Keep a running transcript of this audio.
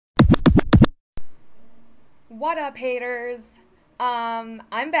What up, haters?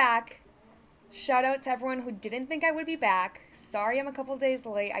 I'm back. Shout out to everyone who didn't think I would be back. Sorry I'm a couple days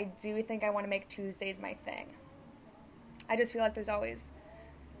late. I do think I want to make Tuesdays my thing. I just feel like there's always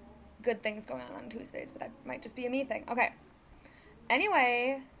good things going on Tuesdays, but that might just be a me thing. Okay.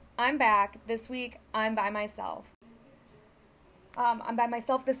 Anyway, I'm back. This week, I'm by myself. I'm by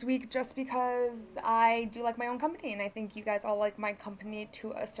myself this week just because I do like my own company, and I think you guys all like my company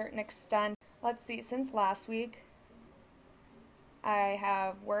to a certain extent. Let's see, since last week, I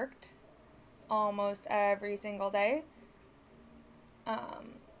have worked almost every single day.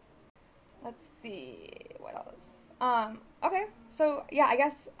 Let's see, what else? Okay, so yeah, I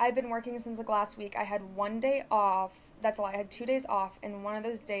guess I've been working since like last week. I had one day off, that's a lie, I had 2 days off, and one of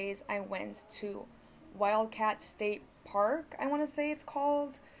those days I went to Wildcat State Park, I want to say it's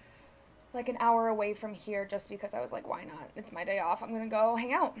called, like an hour away from here, just because I was like, why not? It's my day off, I'm gonna go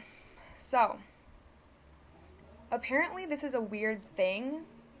hang out. So, apparently this is a weird thing,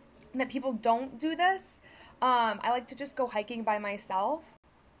 that people don't do this. I like to just go hiking by myself.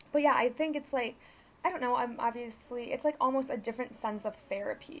 But yeah, I think it's like, I don't know, it's like almost a different sense of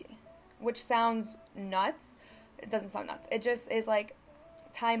therapy, which sounds nuts. It doesn't sound nuts. It just is like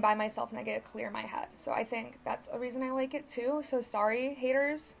time by myself and I get to clear my head. So I think that's a reason I like it too. So sorry,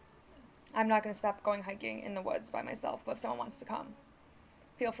 haters. I'm not going to stop going hiking in the woods by myself, but if someone wants to come,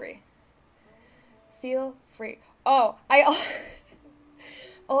 feel free. Feel free. Oh,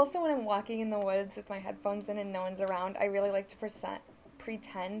 also when I'm walking in the woods with my headphones in and no one's around, I really like to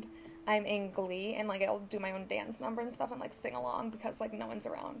pretend I'm in Glee and like I'll do my own dance number and stuff and like sing along because like no one's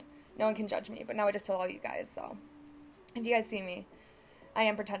around. No one can judge me, but now I just told all you guys, so if you guys see me, I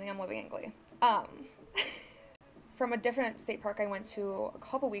am pretending I'm living in Glee. From a different state park I went to a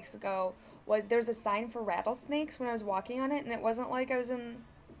couple weeks ago, there's a sign for rattlesnakes when I was walking on it, and it wasn't like I was in,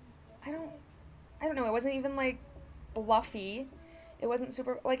 I don't know, it wasn't even like bluffy. It wasn't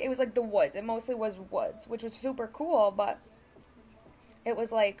super, like, it was like the woods. It mostly was woods, which was super cool, but it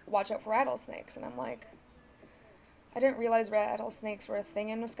was like, watch out for rattlesnakes, and I'm like, I didn't realize rattlesnakes were a thing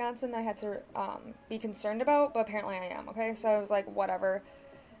in Wisconsin that I had to be concerned about, but apparently I am, okay? So I was like, whatever,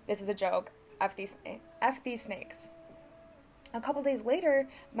 this is a joke, F these snakes. A couple days later,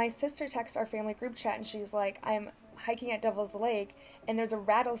 my sister texts our family group chat, and she's like, I'm hiking at Devil's Lake, and there's a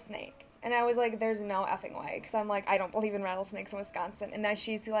rattlesnake. And I was like, there's no effing way, because I'm like, I don't believe in rattlesnakes in Wisconsin. And then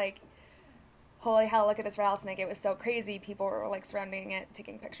she's like, holy hell, look at this rattlesnake, it was so crazy, people were like surrounding it,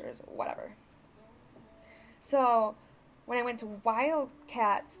 taking pictures, whatever. So, when I went to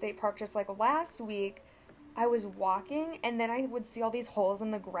Wildcat State Park just like last week, I was walking, and then I would see all these holes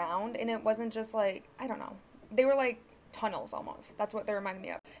in the ground, and it wasn't just like, I don't know, they were like tunnels almost. That's what they reminded me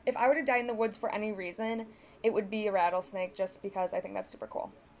of. If I were to die in the woods for any reason, it would be a rattlesnake, just because I think that's super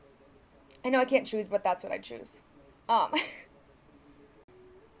cool. I know I can't choose, but that's what I'd choose. Let's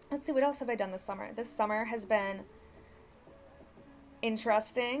see, what else have I done this summer? This summer has been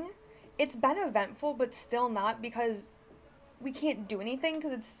interesting. It's been eventful, but still not, because we can't do anything,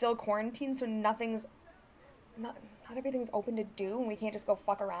 because it's still quarantine, so not everything's open to do, and we can't just go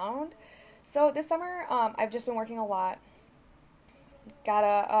fuck around. So this summer, I've just been working a lot.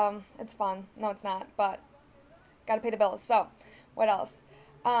 It's fun. No, it's not, but gotta pay the bills. So, what else?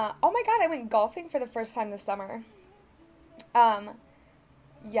 Oh my god, I went golfing for the first time this summer.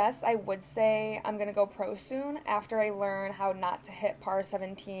 Yes, I would say I'm gonna go pro soon after I learn how not to hit par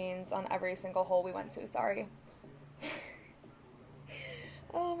 17s on every single hole we went to. Sorry.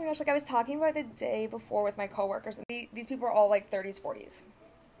 Oh my gosh, like I was talking about it the day before with my coworkers, and these people are all like 30s, 40s.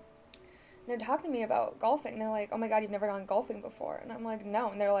 They're talking to me about golfing. They're like, oh my god, you've never gone golfing before. And I'm like,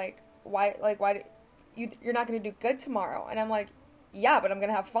 no. And they're like, why you're not going to do good tomorrow? And I'm like, yeah, but I'm going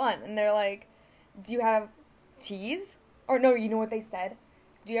to have fun. And they're like, do you have tees? Or no, you know what they said?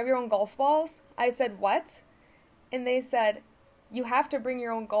 Do you have your own golf balls? I said, what? And they said, you have to bring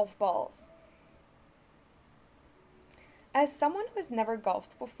your own golf balls. As someone who has never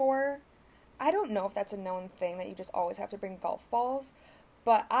golfed before, I don't know if that's a known thing that you just always have to bring golf balls,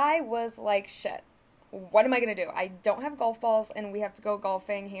 but I was like, shit, what am I going to do? I don't have golf balls, and we have to go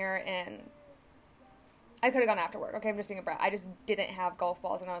golfing here, and I could have gone after work. Okay, I'm just being a brat. I just didn't have golf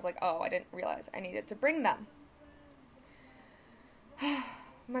balls, and I was like, oh, I didn't realize I needed to bring them.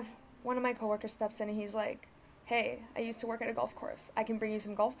 One of my coworkers steps in, and he's like, hey, I used to work at a golf course. I can bring you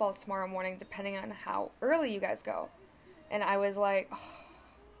some golf balls tomorrow morning, depending on how early you guys go. And I was like, oh,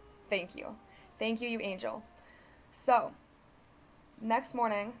 thank you. Thank you, you angel. So, next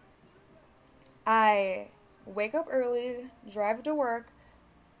morning, I wake up early, drive to work,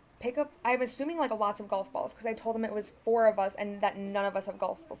 pick up, I'm assuming like lots of golf balls, because I told him it was 4 of us and that none of us have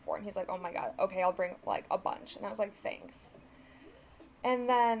golfed before. And he's like, oh my God, okay, I'll bring like a bunch. And I was like, thanks. And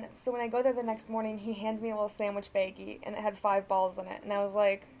then, so when I go there the next morning, he hands me a little sandwich baggie, and it had 5 balls in it. And I was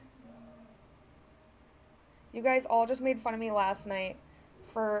like, you guys all just made fun of me last night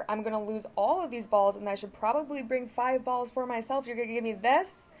for I'm going to lose all of these balls, and I should probably bring 5 balls for myself. You're going to give me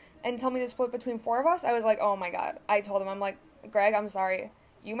this and tell me to split between 4 of us? I was like, oh my God. I told him, I'm like, Greg, I'm sorry.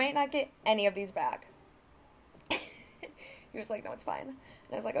 You might not get any of these back. He was like, no, it's fine. And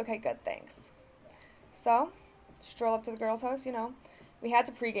I was like, okay, good, thanks. So, stroll up to the girls' house, you know. We had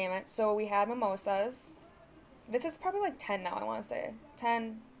to pregame it, so we had mimosas. This is probably like 10 now, I want to say.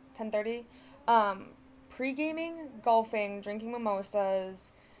 10:30. Pre-gaming, golfing, drinking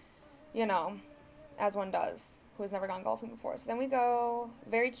mimosas, you know, as one does, who has never gone golfing before. So then we go,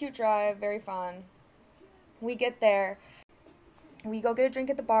 very cute drive, very fun. We get there, we go get a drink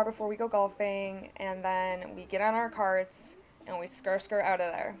at the bar before we go golfing, and then we get on our carts, and we skirt out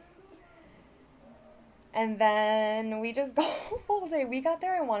of there. And then we just golf all day. We got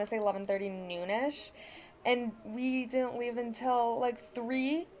there, I want to say 11:30, noonish, and we didn't leave until like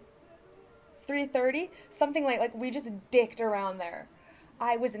 3:30, something like we just dicked around there.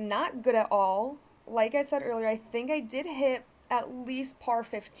 I was not good at all. Like I said earlier, I think I did hit at least par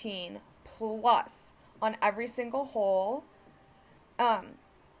 15 plus on every single hole. I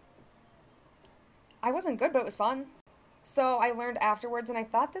wasn't good, but it was fun. So I learned afterwards, and I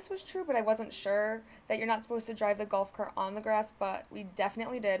thought this was true, but I wasn't sure, that you're not supposed to drive the golf cart on the grass, but we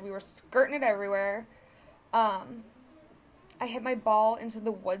definitely did. We were skirting it everywhere. I hit my ball into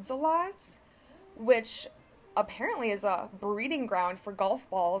the woods a lot, which apparently is a breeding ground for golf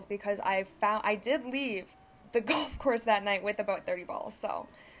balls, because I did leave the golf course that night with about 30 balls, so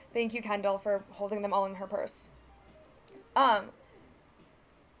thank you, Kendall, for holding them all in her purse.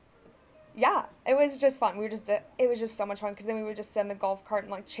 Yeah, it was just fun. It was just so much fun, because then we would just sit in the golf cart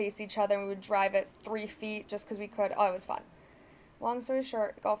and like chase each other, and we would drive it 3 feet just because we could. Oh, it was fun. Long story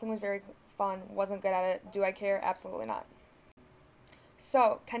short, golfing was very fun. Wasn't good at it. Do I care? Absolutely not.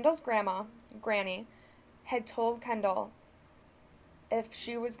 So, Kendall's Granny, had told Kendall if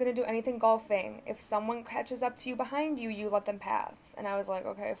she was going to do anything golfing, if someone catches up to you behind you, you let them pass. And I was like,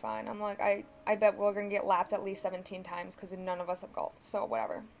 okay, fine. I'm like, I bet we're going to get lapped at least 17 times, because none of us have golfed, so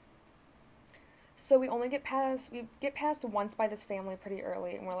whatever. So we get passed once by this family pretty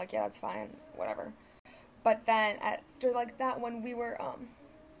early, and we're like, yeah, that's fine, whatever. But then after like that one, we were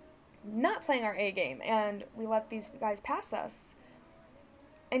not playing our A game, and we let these guys pass us.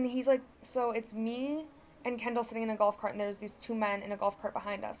 And he's like, so it's me and Kendall sitting in a golf cart, and there's these 2 men in a golf cart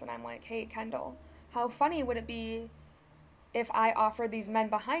behind us. And I'm like, hey, Kendall, how funny would it be if I offered these men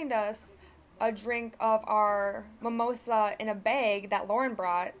behind us a drink of our mimosa in a bag that Lauren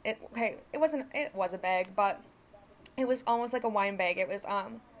brought? It was a bag, but it was almost like a wine bag. It was,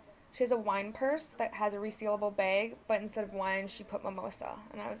 she has a wine purse that has a resealable bag, but instead of wine, she put mimosa.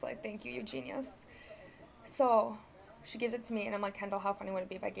 And I was like, thank you, you genius. So she gives it to me, and I'm like, Kendall, how funny would it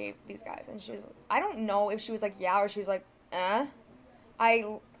be if I gave these guys? And she was, I don't know if she was like, yeah, or she was like, eh.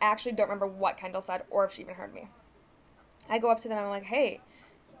 I actually don't remember what Kendall said, or if she even heard me. I go up to them, and I'm like, hey,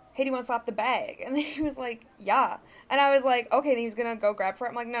 do you want to slap the bag? And he was like, yeah. And I was like, okay, and he was going to go grab for it.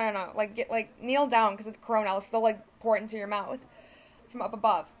 I'm like, no, kneel down, because it's Corona. I'll still, pour it into your mouth from up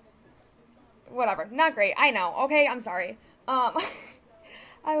above. Whatever. Not great. I know. Okay, I'm sorry.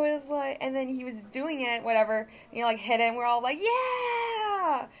 I was like, and then he was doing it, whatever, and he, hit it, and we're all like,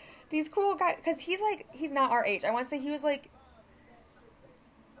 yeah! These cool guys, because he's not our age. I want to say he was,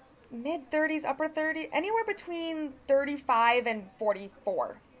 mid-30s, upper 30s, anywhere between 35 and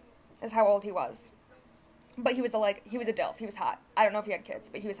 44 is how old he was. But he was he was a DILF. He was hot. I don't know if he had kids,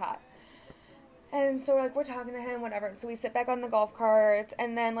 but he was hot. And so, we're talking to him, whatever. So we sit back on the golf cart,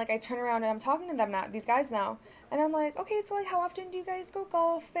 and then, I turn around, and I'm talking to them now, these guys now. And I'm like, okay, so, how often do you guys go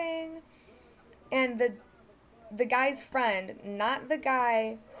golfing? And the guy's friend, not the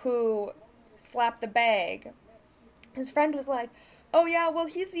guy who slapped the bag, his friend was like, oh, yeah, well,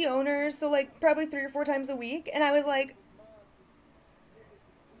 he's the owner, so, probably 3 or 4 times a week. And I was like,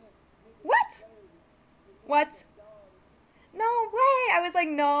 what? What? No way. I was like,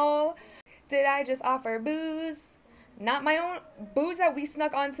 no. Did I just offer booze? Not my own booze that we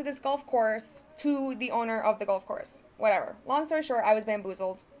snuck onto this golf course to the owner of the golf course. Whatever. Long story short, I was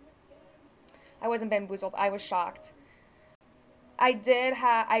bamboozled. I wasn't bamboozled. I was shocked. I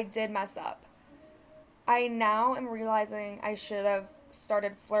did mess up. I now am realizing I should have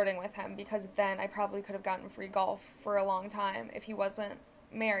started flirting with him, because then I probably could have gotten free golf for a long time if he wasn't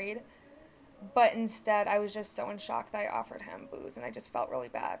married. But instead, I was just so in shock that I offered him booze, and I just felt really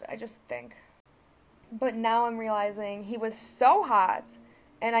bad. I just think. But now I'm realizing he was so hot,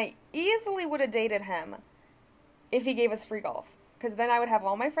 and I easily would have dated him if he gave us free golf. Because then I would have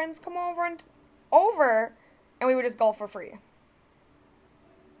all my friends come and we would just golf for free.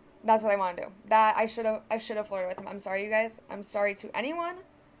 That's what I want to do. That I should have flirted with him. I'm sorry, you guys. I'm sorry to anyone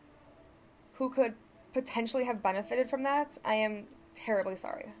who could potentially have benefited from that. I am terribly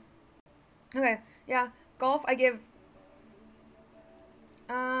sorry. Okay, yeah, golf I give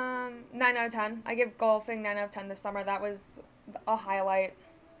 9 out of 10. I give golfing 9 out of 10 this summer. That was a highlight.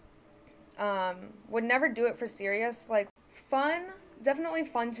 Would never do it for serious. Like, fun, definitely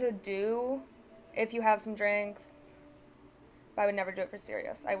fun to do if you have some drinks. But I would never do it for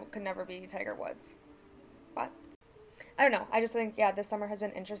serious. I could never be Tiger Woods. But I don't know. I just think, yeah, this summer has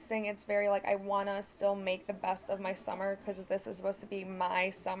been interesting. It's very, like, I want to still make the best of my summer because this was supposed to be my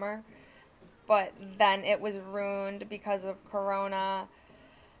summer. But then it was ruined because of Corona.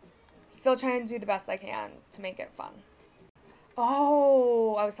 Still trying to do the best I can to make it fun.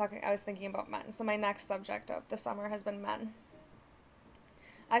 Oh, I was thinking about men. So my next subject of the summer has been men.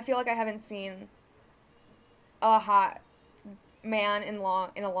 I feel like I haven't seen a hot man in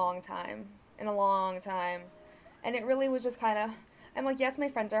a long time. And it really was just kind of, I'm like, yes, my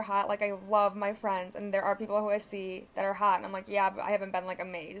friends are hot. Like, I love my friends. And there are people who I see that are hot. And I'm like, yeah, but I haven't been, like,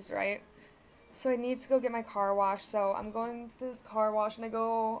 amazed, right? So I need to go get my car washed. So I'm going to this car wash, and I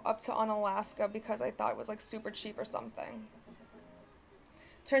go up to Unalaska because I thought it was, like, super cheap or something.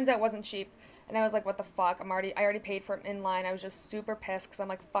 Turns out it wasn't cheap. And I was like, what the fuck? I already paid for it in line. I was just super pissed because I'm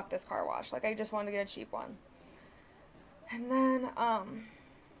like, fuck this car wash. Like, I just wanted to get a cheap one. And then,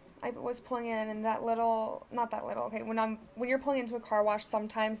 I was pulling in, and not that little, okay, when you're pulling into a car wash,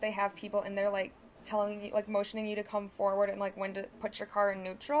 sometimes they have people in there, like, telling you, like, motioning you to come forward and, like, when to put your car in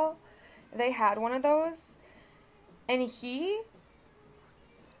neutral. They had one of those, and he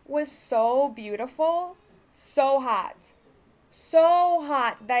was so beautiful, so hot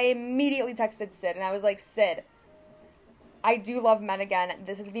that I immediately texted Sid, and I was like, Sid, I do love men again.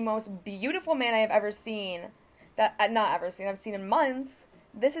 This is the most beautiful man I have ever seen. I've seen in months.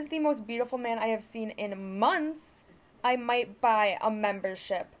 This is the most beautiful man I have seen in months. I might buy a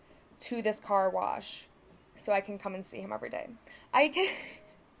membership to this car wash so I can come and see him every day. I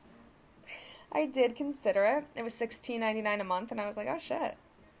did consider it. It was $16.99 a month, and I was like, oh shit.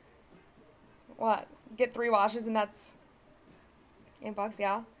 What? Get 3 washes and that's $8,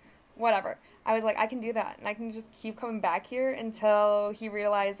 yeah? Whatever. I was like, I can do that, and I can just keep coming back here until he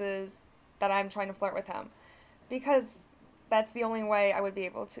realizes that I'm trying to flirt with him. Because that's the only way I would be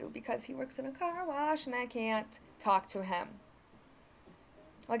able to, because he works in a car wash and I can't talk to him.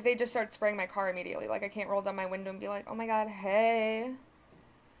 Like, they just start spraying my car immediately. Like, I can't roll down my window and be like, oh my god, hey.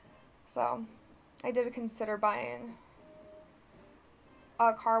 So, I did consider buying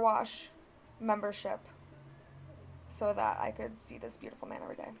a car wash membership so that I could see this beautiful man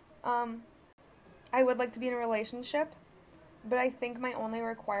every day. I would like to be in a relationship, but I think my only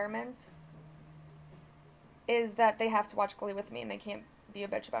requirement is that they have to watch Glee with me and they can't be a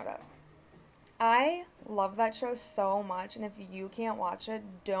bitch about it. I love that show so much, and if you can't watch it,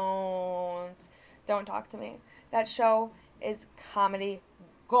 don't talk to me. That show is comedy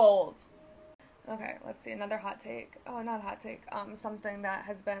gold. Okay, let's see, another hot take. Oh, not a hot take. Something that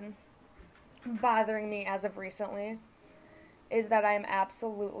has been bothering me as of recently is that I am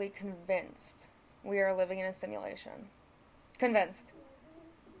absolutely convinced we are living in a simulation. Convinced.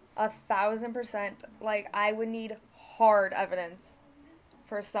 1,000%. Like, I would need hard evidence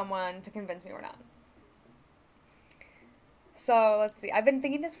for someone to convince me we're not. So, let's see. I've been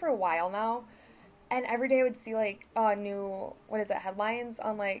thinking this for a while now, and every day I would see, like, new, headlines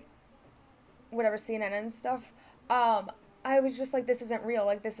on, like, whatever, CNN and stuff. I was just like, this isn't real.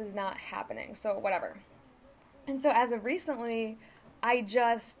 Like, this is not happening. So, whatever. And so, as of recently, I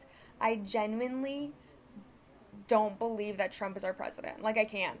genuinely don't believe that Trump is our president. Like, I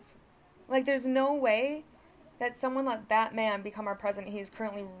can't. Like, there's no way that someone let that man become our president. He's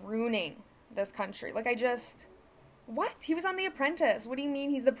currently ruining this country. Like, what? He was on The Apprentice. What do you mean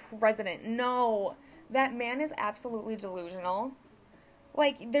he's the president? No. That man is absolutely delusional.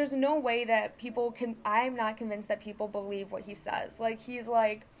 Like, there's no way that I'm not convinced that people believe what he says. Like, he's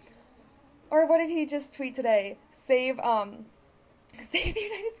like, or what did he just tweet today? Save the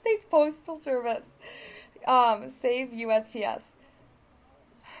United States Postal Service. Save USPS.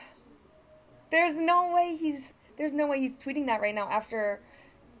 There's no way he's tweeting that right now after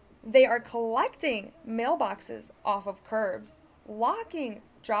they are collecting mailboxes off of curbs, locking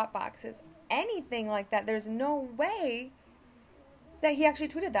drop boxes, anything like that. There's no way that he actually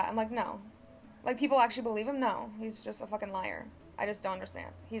tweeted that. I'm like, no. Like, people actually believe him? No. He's just a fucking liar. I just don't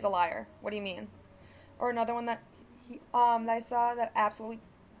understand. He's a liar. What do you mean? Or another one that that I saw that absolutely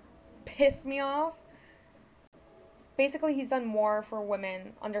pissed me off. Basically, he's done more for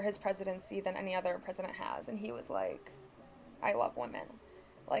women under his presidency than any other president has. And he was like, I love women.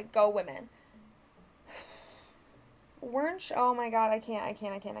 Like, go women. Oh my god, I can't,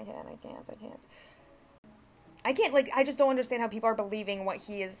 like, I just don't understand how people are believing what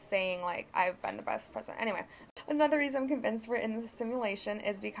he is saying, like, I've been the best president. Anyway, another reason I'm convinced we're in the simulation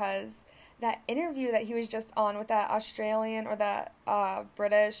is because that interview that he was just on with that Australian or that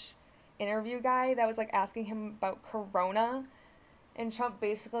British interview guy that was, like, asking him about corona, and Trump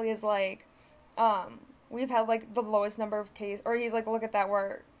basically is like, we've had, like, the lowest number of cases, or he's like, look at that,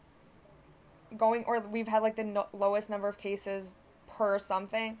 we've had, like, the lowest number of cases per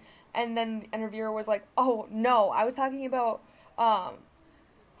something. And then the interviewer was like, oh, no, I was talking about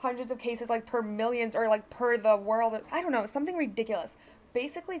hundreds of cases, like, per millions, or, like, per the world. I don't know, something ridiculous.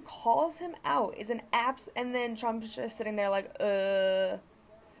 Basically calls him out, is an abs, and then Trump's just sitting there like, and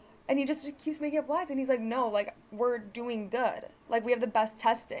he just keeps making up lies, and he's like, no, like, we're doing good. Like, we have the best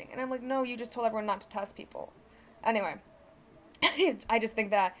testing. And I'm like, no, you just told everyone not to test people. Anyway, I just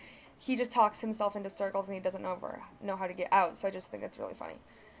think that he just talks himself into circles, and he doesn't know how to get out, so I just think it's really funny.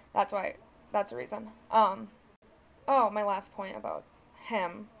 That's the reason. Oh, my last point about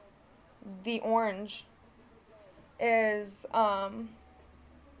him. The orange is, how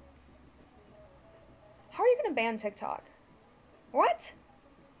are you gonna ban TikTok? What?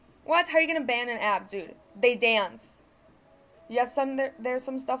 How are you gonna ban an app, dude? They dance. Yes, there's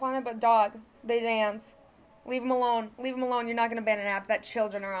some stuff on it, but dog, they dance. Leave them alone. You're not gonna ban an app that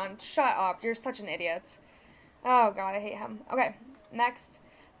children are on. Shut up. You're such an idiot. Oh, God, I hate him. Okay, next.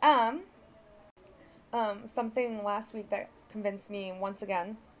 Something last week that convinced me once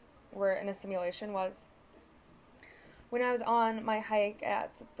again we're in a simulation was when I was on my hike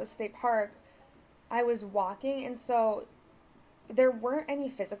at the state park, I was walking, and so there weren't any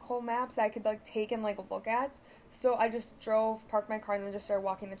physical maps that I could, like, take and, like, look at, so I just parked my car, and then just started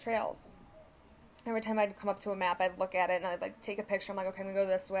walking the trails. Every time I'd come up to a map, I'd look at it, and I'd, like, take a picture. I'm like, okay, I'm gonna go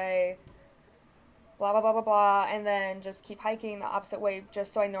this way, blah, blah, blah, blah, blah, and then just keep hiking the opposite way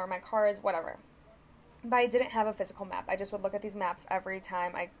just so I know where my car is, whatever. But I didn't have a physical map. I just would look at these maps every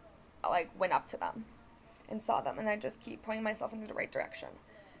time I, like, went up to them and saw them, and I'd just keep pointing myself in the right direction.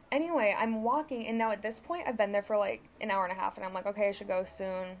 Anyway, I'm walking, and now at this point, I've been there for, like, an hour and a half, and I'm like, okay, I should go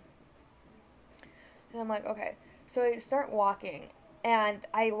soon. And I'm like, okay. So I start walking, and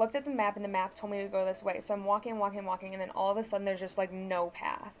I looked at the map, and the map told me to go this way. So I'm walking, and then all of a sudden, there's just, like, no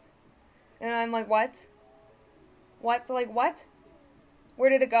path. And I'm like, what? So, like, what? Where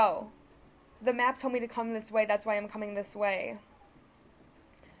did it go? The map told me to come this way, that's why I'm coming this way.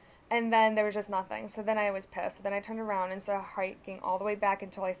 And then there was just nothing. So then I was pissed. So then I turned around and started hiking all the way back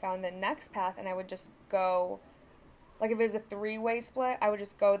until I found the next path, and I would just go, like, if it was a 3-way split, I would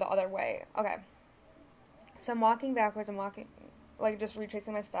just go the other way. Okay. So I'm walking backwards, like, just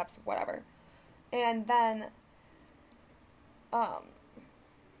retracing my steps, whatever. And then,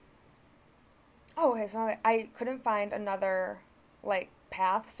 okay, so I couldn't find another, like,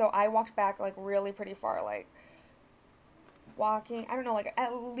 path, so I walked back, like, really pretty far, like, walking, I don't know, like,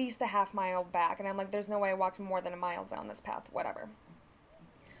 at least a half mile back, and I'm like, there's no way I walked more than a mile down this path, whatever.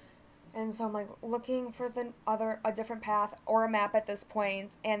 And so I'm, like, looking for a different path or a map at this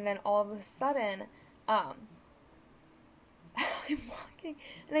point, and then all of a sudden, I'm walking,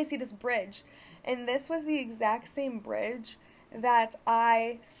 and I see this bridge, and this was the exact same bridge that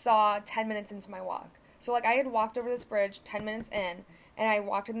I saw 10 minutes into my walk. So, like, I had walked over this bridge 10 minutes in, and I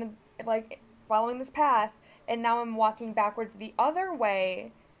walked in the, like, following this path, and now I'm walking backwards the other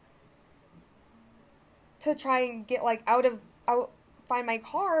way to try and get, like, find my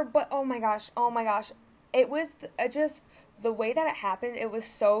car, but oh my gosh, it was just, the way that it happened, it was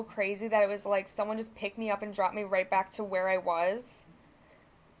so crazy that it was like someone just picked me up and dropped me right back to where I was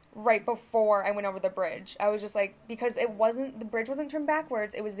right before I went over the bridge. I was just like, because the bridge wasn't turned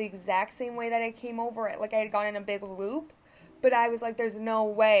backwards, it was the exact same way that I came over it, like I had gone in a big loop, but I was like, there's no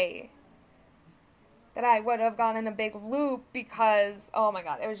way that I would have gone in a big loop because, oh my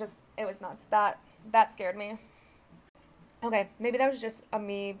god, it was nuts. That scared me. Okay, maybe that was just a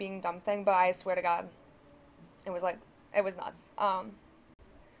me being dumb thing, but I swear to God, it was nuts.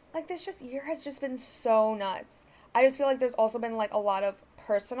 Like, this year has just been so nuts. I just feel like there's also been, like, a lot of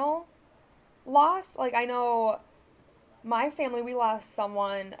personal loss. Like, I know my family, we lost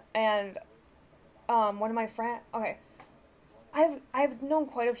someone, and, one of my friends, okay, I've known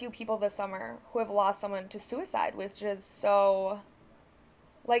quite a few people this summer who have lost someone to suicide, which is so,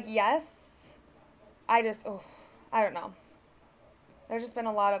 like, yes, oh, I don't know. There's just been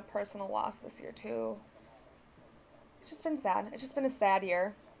a lot of personal loss this year, too. It's just been sad. It's just been a sad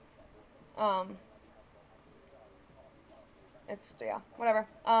year. Yeah, whatever.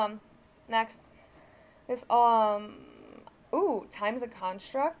 Next. This, ooh, time's a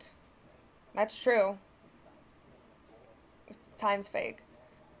construct? That's true. Time's fake.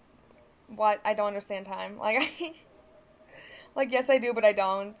 What? I don't understand time. Like, yes I do, but I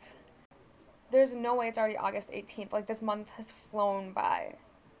don't. There's no way it's already August 18th. Like, this month has flown by.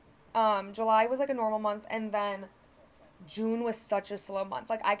 July was like a normal month, and then June was such a slow month.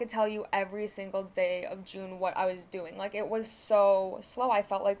 Like, I could tell you every single day of June what I was doing. Like, it was so slow. I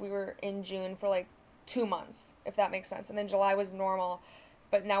felt like we were in June for, like, 2 months, if that makes sense. And then July was normal,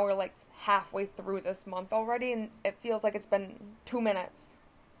 but now we're, like, halfway through this month already, and it feels like it's been 2 minutes.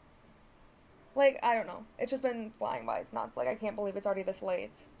 Like, I don't know. It's just been flying by. It's nuts. Like, I can't believe it's already this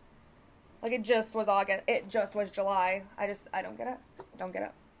late. Like, it just was August. It just was July. I don't get it. I don't get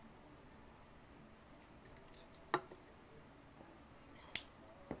it.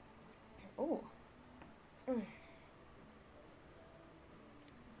 Ooh.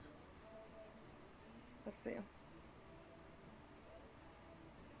 Let's see.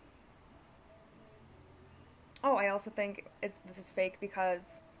 Oh, I also think this is fake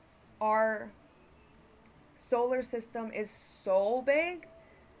because our solar system is so big.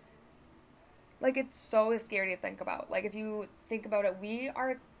 Like, it's so scary to think about. Like, if you think about it, we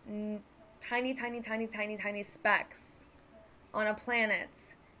are tiny, tiny, tiny, tiny, tiny specks on a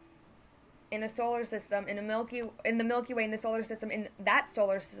planet, in a solar system, in the Milky Way, in the solar system, in that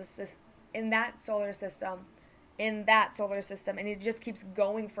solar system, in that solar system, in that solar system, and it just keeps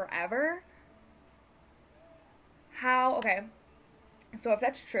going forever. How? Okay. So if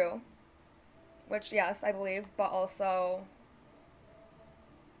that's true, which, yes, I believe, but also...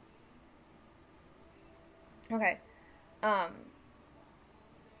 Okay. So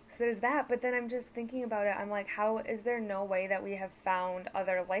there's that, but then I'm just thinking about it. I'm like, how is there no way that we have found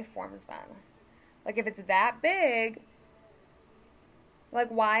other life forms then? Like, if it's that big, like,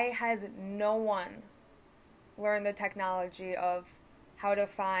 why has no one learned the technology of how to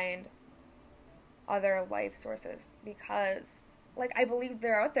find other life sources? Because, like, I believe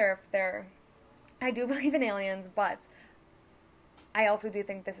they're out there I do believe in aliens, but I also do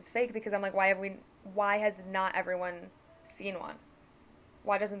think this is fake because I'm like, why has not everyone seen one?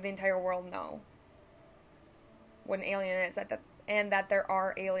 Why doesn't the entire world know what an alien is, and that there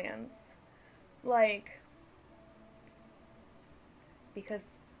are aliens? Like, because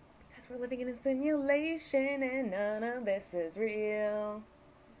we're living in a simulation and none of this is real.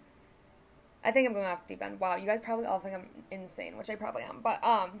 I think I'm going off deep end. Wow, you guys probably all think I'm insane, which I probably am. But,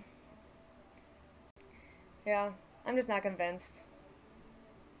 yeah, I'm just not convinced.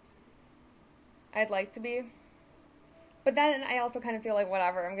 I'd like to be. But then I also kind of feel like,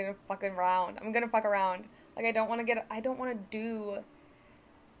 whatever, I'm gonna fuck around. Like, I don't want to go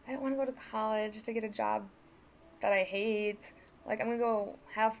to college to get a job that I hate. Like, I'm gonna go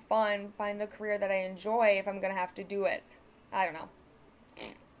have fun, find a career that I enjoy if I'm gonna have to do it. I don't know.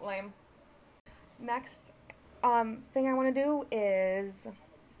 Lame. Next, thing I want to do is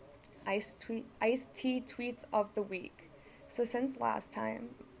Ice Tea Tweets of the Week. So since last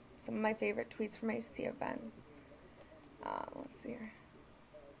time, some of my favorite tweets from Ice Tea have been, let's see here.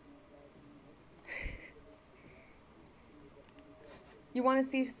 You want to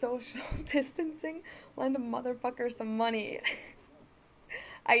see social distancing? Lend a motherfucker some money.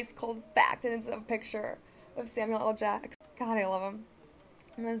 Ice cold fact, and it's a picture of Samuel L. Jackson. God, I love him.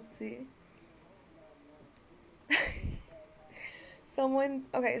 Let's see. Someone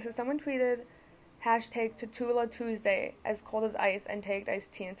tweeted hashtag Tatula Tuesday as cold as ice and tagged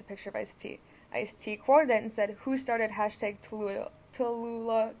Iced Tea, and it's a picture of Iced Tea. Iced Tea quoted it and said, "Who started hashtag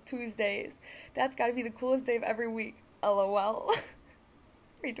Tallulah Tuesdays? That's gotta be the coolest day of every week. LOL."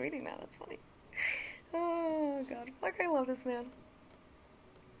 Retweeting that, that's funny. Oh god, fuck, I love this man.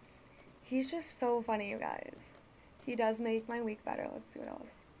 He's just so funny, you guys. He does make my week better. Let's see what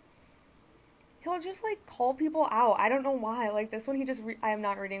else. He'll just, like, call people out. I don't know why. Like, this one, I am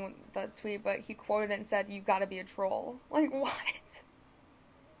not reading the tweet, but he quoted it and said, "You gotta be a troll." Like, what?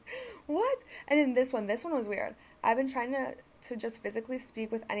 What? And then this one was weird. I've been trying to just physically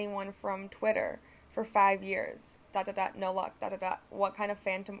speak with anyone from Twitter for 5 years. ... No luck. ... What kind of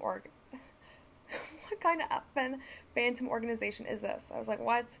phantom phantom organization is this? I was like,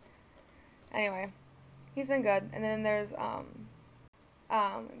 what? Anyway, he's been good. And then here's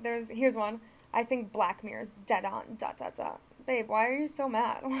one. I think Black Mirror's dead on ... Babe, why are you so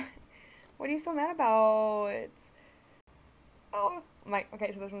mad? What are you so mad about? Oh,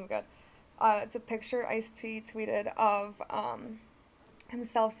 okay, so this one's good. It's a picture Ice-T tweeted of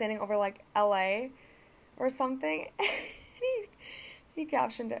himself standing over like LA or something. he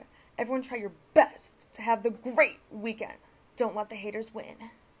captioned it, "Everyone try your best to have the great weekend. Don't let the haters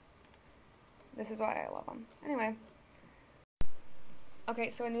win." This is why I love him. Anyway. Okay,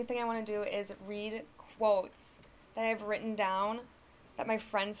 so a new thing I want to do is read quotes that I've written down that my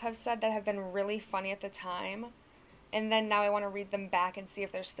friends have said that have been really funny at the time. And then now I want to read them back and see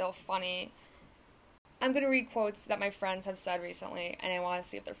if they're still funny. I'm going to read quotes that my friends have said recently, and I want to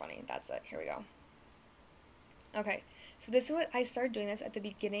see if they're funny. That's it. Here we go. Okay, so this is what I started doing this at the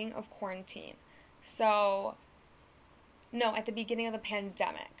beginning of quarantine. So, no, at the beginning of the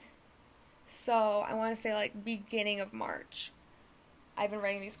pandemic. So, I want to say like beginning of March. I've been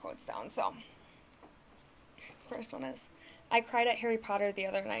writing these quotes down, so. First one is, "I cried at Harry Potter the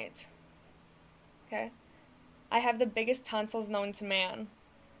other night." Okay? "I have the biggest tonsils known to man."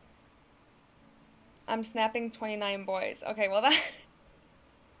 "I'm snapping 29 boys." Okay, well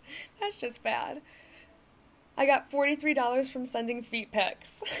that's just bad. "I got $43 from sending feet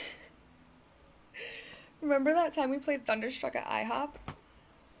pics." Remember that time we played Thunderstruck at IHOP?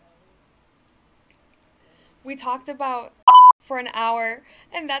 We talked about for an hour,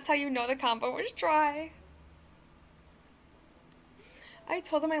 and that's how you know the combo was dry. "I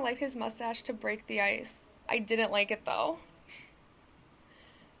told him I liked his mustache to break the ice. I didn't like it though."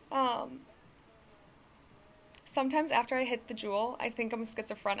 "Sometimes after I hit the Juul, I think I'm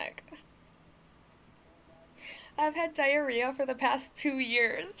schizophrenic." "I've had diarrhea for the past 2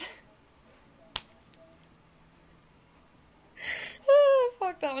 years." Oh,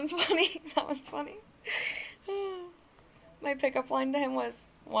 fuck, that one's funny. That one's funny. My pickup line to him was,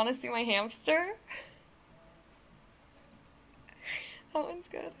 "Want to see my hamster?" That one's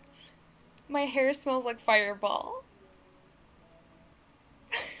good. "My hair smells like Fireball."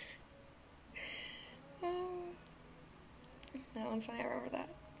 That one's funny, I remember that.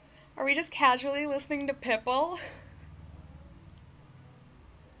 "Are we just casually listening to Pitbull?"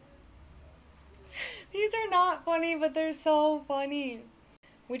 These are not funny, but they're so funny.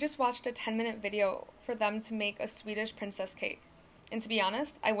 "We just watched a 10-minute video for them to make a Swedish princess cake. And to be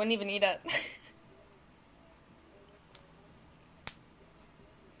honest, I wouldn't even eat it."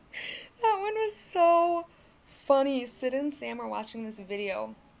 That one was so funny. Sid and Sam were watching this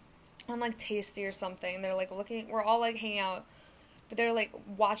video on like Tasty or something. They're like looking, we're all like hanging out, but they're like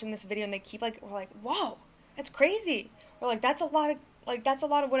watching this video and they keep like, we're like, "Whoa, that's crazy." We're like, that's a lot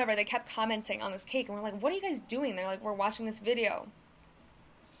of whatever. They kept commenting on this cake and we're like, "What are you guys doing?" They're like, "We're watching this video."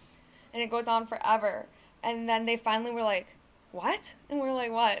 And it goes on forever. And then they finally were like, "What?" And we're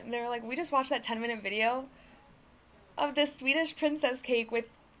like, "What?" And they were like, "We just watched that 10-minute video of this Swedish princess cake with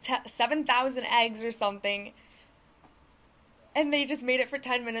 7,000 eggs or something. And they just made it for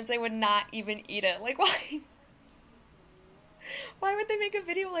 10 minutes. They would not even eat it." Like, why? Why would they make a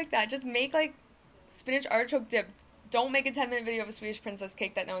video like that? Just make, like, spinach artichoke dip. Don't make a 10-minute video of a Swedish princess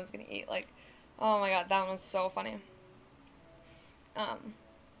cake that no one's gonna eat. Like, oh my god, that one was so funny.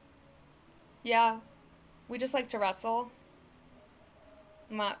 Yeah, we just like to wrestle.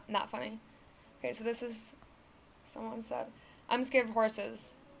 Not funny. Okay, so this is, someone said, "I'm scared of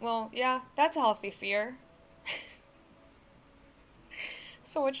horses." Well, yeah, that's a healthy fear.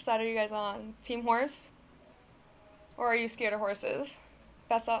 So which side are you guys on? Team horse? Or are you scared of horses?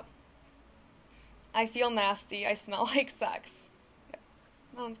 Fess up. "I feel nasty. I smell like sex." Okay,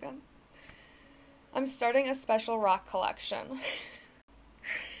 that one's good. "I'm starting a special rock collection."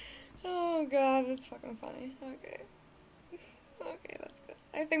 Oh god, that's fucking funny. Okay. Okay, that's good.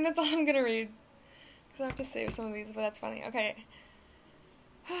 I think that's all I'm gonna read. Because I have to save some of these, but that's funny. Okay.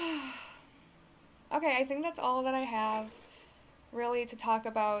 Okay, I think that's all that I have really to talk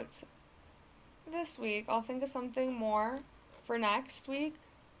about this week. I'll think of something more for next week,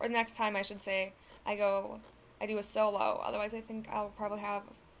 or next time I should say, I do a solo. Otherwise I think I'll probably have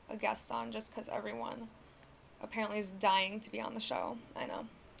a guest on just because everyone apparently is dying to be on the show. I know.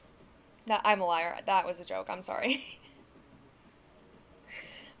 I'm a liar. That was a joke. I'm sorry.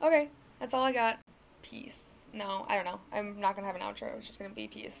 Okay, that's all I got. Peace. No, I don't know. I'm not gonna have an outro. It's just gonna be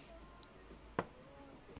peace.